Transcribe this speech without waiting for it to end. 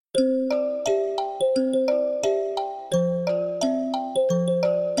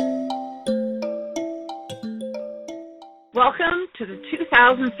Welcome to the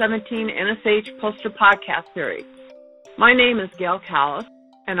 2017 NSH Poster Podcast Series. My name is Gail Callis,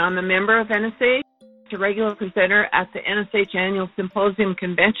 and I'm a member of NSH, a regular presenter at the NSH Annual Symposium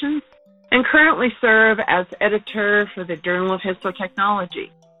Conventions, and currently serve as editor for the Journal of Histotechnology.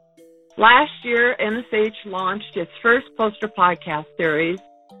 Last year, NSH launched its first poster podcast series,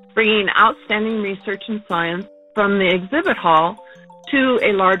 bringing outstanding research and science from the exhibit hall to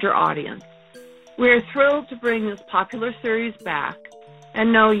a larger audience. We are thrilled to bring this popular series back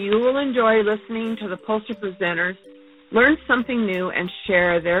and know you will enjoy listening to the poster presenters, learn something new, and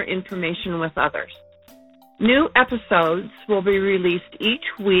share their information with others. New episodes will be released each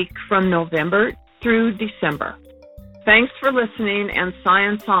week from November through December. Thanks for listening, and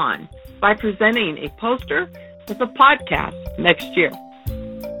Science On by presenting a poster with a podcast next year.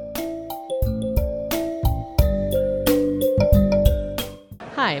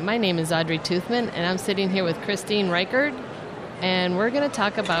 Hi, my name is Audrey Toothman, and I'm sitting here with Christine Reichert, and we're going to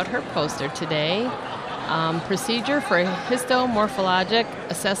talk about her poster today, Procedure for Histomorphologic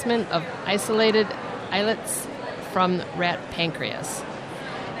Assessment of Isolated Islets from Rat Pancreas.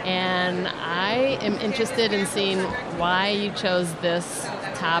 And I am interested in seeing why you chose this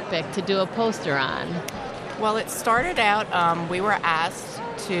topic to do a poster on. Well, it started out, we were asked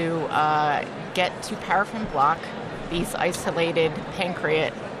to get to paraffin block these isolated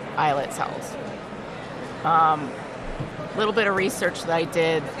pancreas islet cells. Little bit of research that I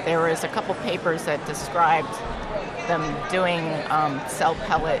did, there was a couple papers that described them doing cell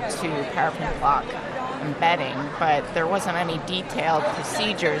pellet to paraffin block embedding, but there wasn't any detailed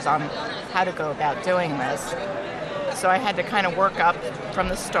procedures on how to go about doing this. So I had to kind of work up from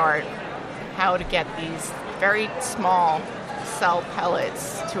the start how to get these very small cell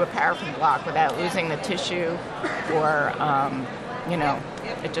pellets to a paraffin block without losing the tissue or,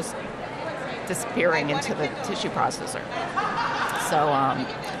 it just disappearing into the tissue processor. So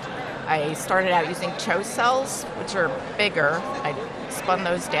I started out using CHO cells, which are bigger. I spun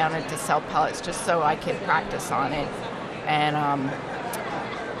those down into cell pellets just so I could practice on it. And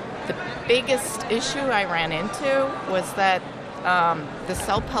the biggest issue I ran into was that the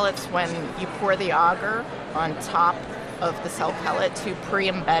cell pellets, when you pour the agar on top of the cell pellet to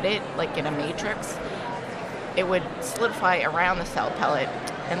pre-embed it, like in a matrix, it would solidify around the cell pellet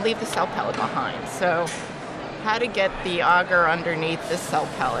and leave the cell pellet behind. So how to get the agar underneath the cell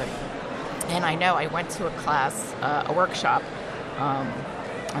pellet. And I know I went to a class, a workshop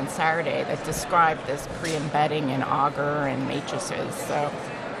on Saturday that described this pre-embedding in agar and matrices. So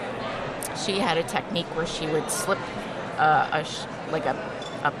she had a technique where she would slip a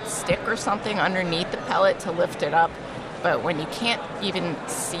stick or something underneath the pellet to lift it up. But when you can't even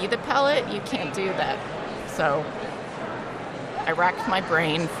see the pellet, you can't do that. So I racked my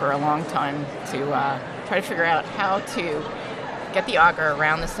brain for a long time to try to figure out how to get the agar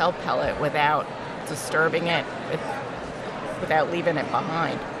around the cell pellet without disturbing it, without leaving it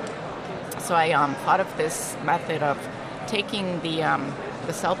behind. So I thought of this method of taking the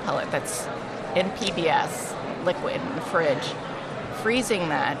cell pellet that's in PBS liquid in the fridge, freezing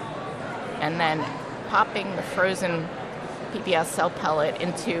that, and then popping the frozen PBS cell pellet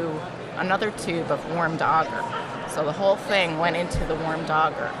into another tube of warmed agar. So the whole thing went into the warmed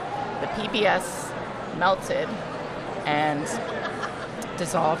agar. The PBS melted and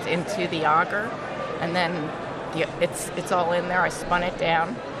dissolved into the agar, and then it's all in there. I spun it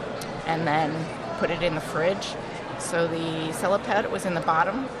down and then put it in the fridge. So the cell pellet was in the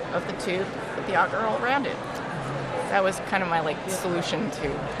bottom of the tube with the agar all around it. That was kind of my solution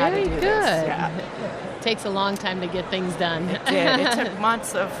to how to do this. Very good. Yeah. It takes a long time to get things done. It did. It took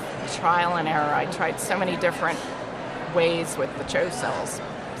months of trial and error. I tried so many different ways with the CHO cells.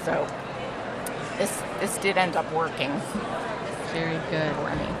 So this did end up working. Very good.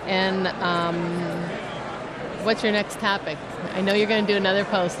 For me. And what's your next topic? I know you're going to do another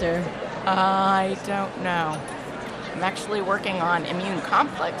poster. I don't know. I'm actually working on immune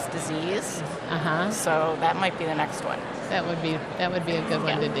complex disease. So that might be the next one. That would be a good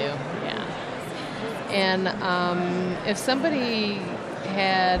one to do. Yeah. And if somebody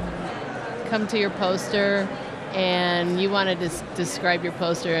had come to your poster and you wanted to describe your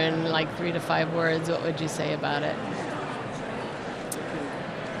poster in 3 to 5 words, what would you say about it?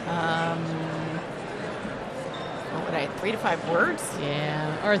 What would I? 3 to 5 words?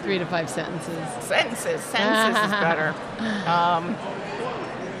 Yeah, or 3 to 5 sentences. Sentences is better.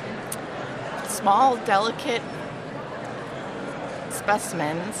 Small, delicate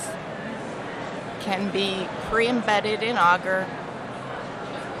specimens can be pre-embedded in agar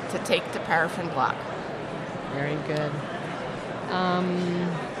to take to paraffin block. Very good.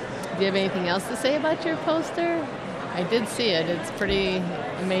 Do you have anything else to say about your poster? I did see it. It's pretty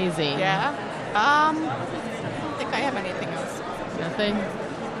amazing. Yeah. I don't think I have anything else. Nothing?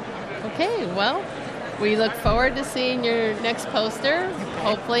 Okay, well, we look forward to seeing your next poster,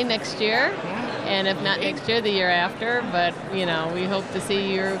 hopefully next year, and if not next year, the year after. But, we hope to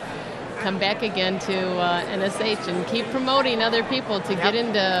see you come back again to NSH and keep promoting other people to get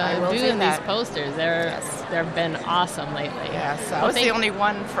into doing these posters. They've been awesome lately. Yes, I was the only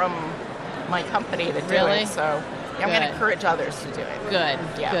one from my company to do it, so I'm going to encourage others to do it. Good,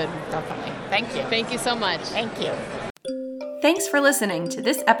 good. Definitely. Thank you. Thank you so much. Thank you. Thanks for listening to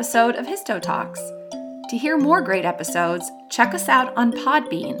this episode of Histo Talks. To hear more great episodes, check us out on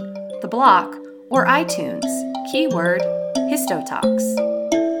Podbean, The Block, or iTunes. Keyword Histo Talks.